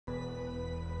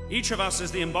Each of us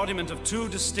is the embodiment of two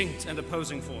distinct and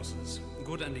opposing forces,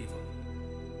 good and evil,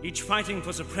 each fighting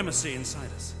for supremacy inside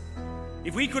us.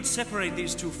 If we could separate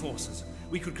these two forces,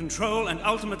 we could control and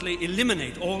ultimately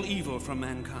eliminate all evil from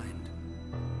mankind.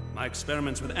 My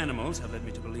experiments with animals have led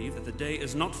me to believe that the day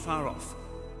is not far off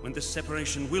when this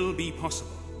separation will be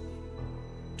possible.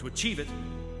 To achieve it,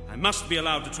 I must be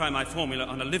allowed to try my formula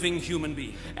on a living human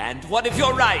being. And what if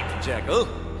you're right, Jekyll?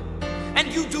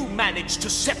 And you do manage to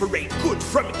separate good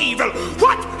from evil?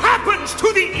 What happens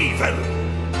to the evil?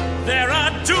 There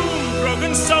are doomed,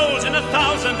 broken souls in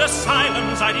 1,000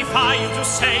 asylums. I defy you to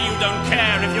say you don't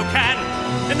care if you can.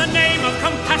 In the name of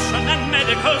compassion and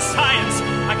medical science,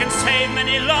 I can save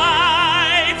many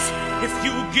lives if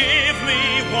you give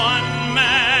me one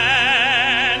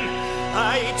man.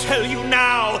 I tell you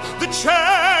now, the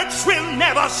church will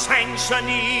never sanction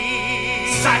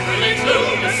it. Sacrilege,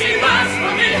 lunacy,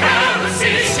 blasphemy, heresy.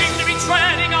 You seem to be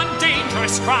treading on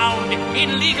dangerous ground.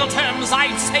 In legal terms,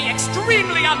 I'd say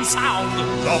extremely unsound.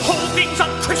 The whole thing's a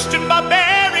Christian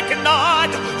barbaric and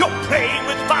odd. You're playing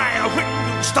with fire when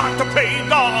you start to play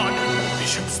God. The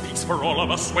bishop speaks for all of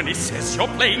us when he says you're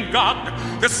playing God.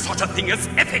 There's such a thing as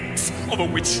ethics, over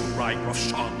which you ride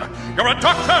roughshod. You're a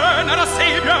doctor, not a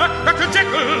savior, Dr.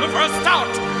 Jekyll for a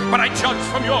start. But I judge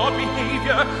from your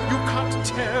behavior, you can't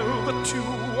tell the two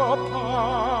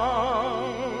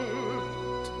apart.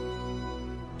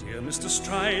 Dear Mr.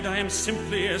 Stride, I am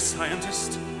simply a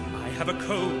scientist. I have a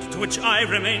code to which I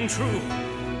remain true.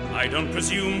 I don't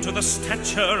presume to the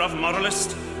stature of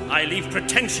moralist. I leave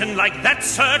pretension like that,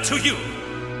 sir, to you.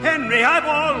 Henry, I've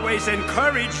always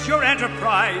encouraged your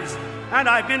enterprise, and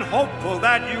I've been hopeful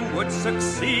that you would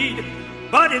succeed.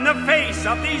 But in the face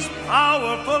of these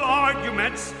powerful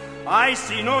arguments, I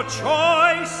see no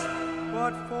choice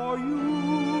but for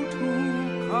you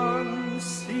to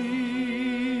concede.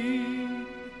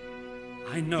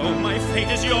 I know my fate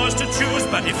is yours to choose,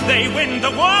 but if they win,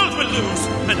 the world will lose,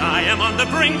 and I am on the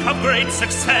brink of great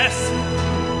success.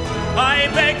 I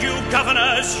beg you,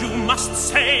 governors, you must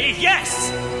say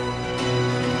yes.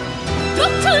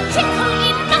 Dr. Jekyll,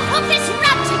 enough of this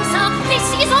ranting, sir. This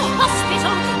is a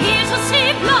hospital, here to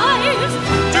save lives.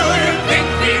 Do you think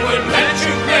we would let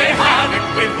you play havoc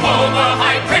with all the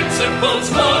high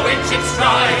principles for which it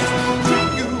strives? Do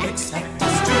you expect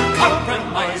us to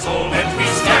compromise all that we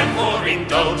stand for,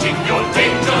 indulging your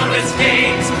dangerous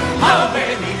games? How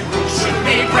many rules should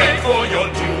be break for your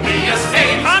dubious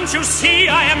aims? Can't you see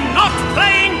I am not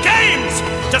playing games?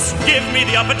 Just give me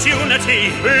the opportunity.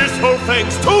 This whole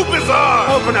thing's too bizarre.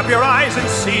 Open up your eyes and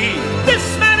see.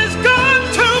 This man has gone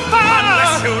too far.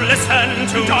 Unless you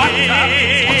listen to me.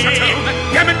 What's your tone?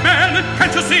 Damn it, man,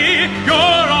 can't you see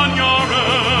you're on your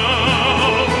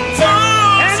own?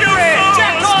 Fools, you fools!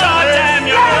 God damn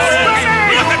you!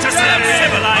 Look at yourself,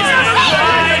 civilized.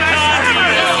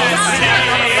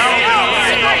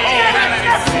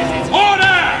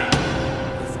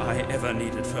 If I ever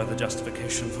needed further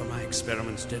justification for my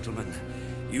experiments, gentlemen,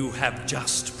 you have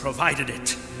just provided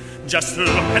it. Just look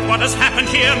at what has happened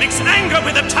here. Mix anger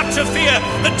with a touch of fear.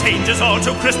 The danger's all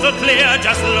too crystal clear.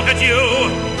 Just look at you.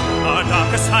 Our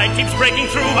darker side keeps breaking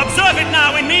through. Observe it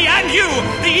now in me and you.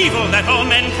 The evil that all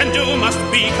men can do must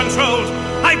be controlled.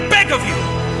 I beg of you,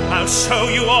 I'll show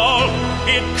you all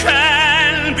it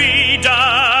can be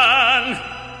done.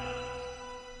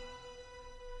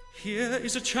 Here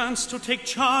is a chance to take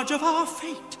charge of our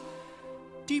fate.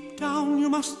 Deep down you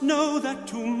must know that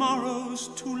tomorrow's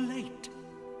too late.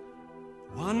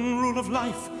 One rule of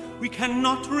life we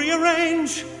cannot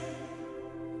rearrange.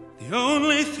 The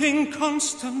only thing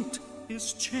constant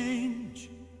is change.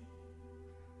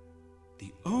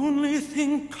 The only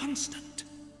thing constant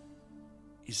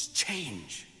is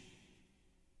change.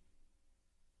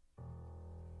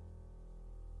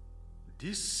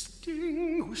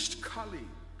 Distinguished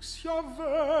colleagues, your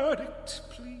verdict,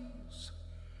 please.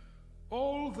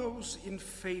 All those in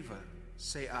favor,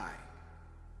 say aye.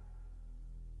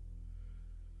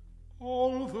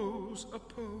 All those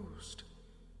opposed,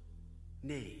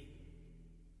 nay.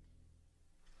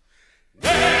 Nay,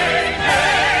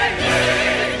 nay,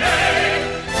 nay,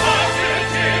 nay.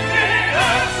 Positively,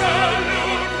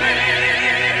 absolutely.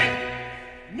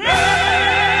 Nay.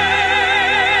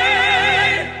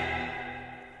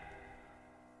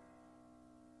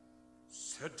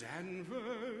 Sir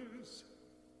Danvers.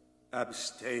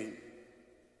 Abstain.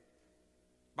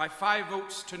 By 5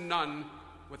 votes to none,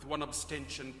 with 1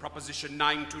 abstention, Proposition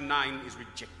 929 is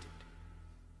rejected.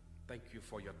 Thank you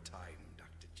for your time,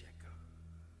 Dr. Jekyll.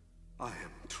 I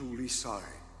am truly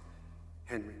sorry,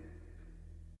 Henry.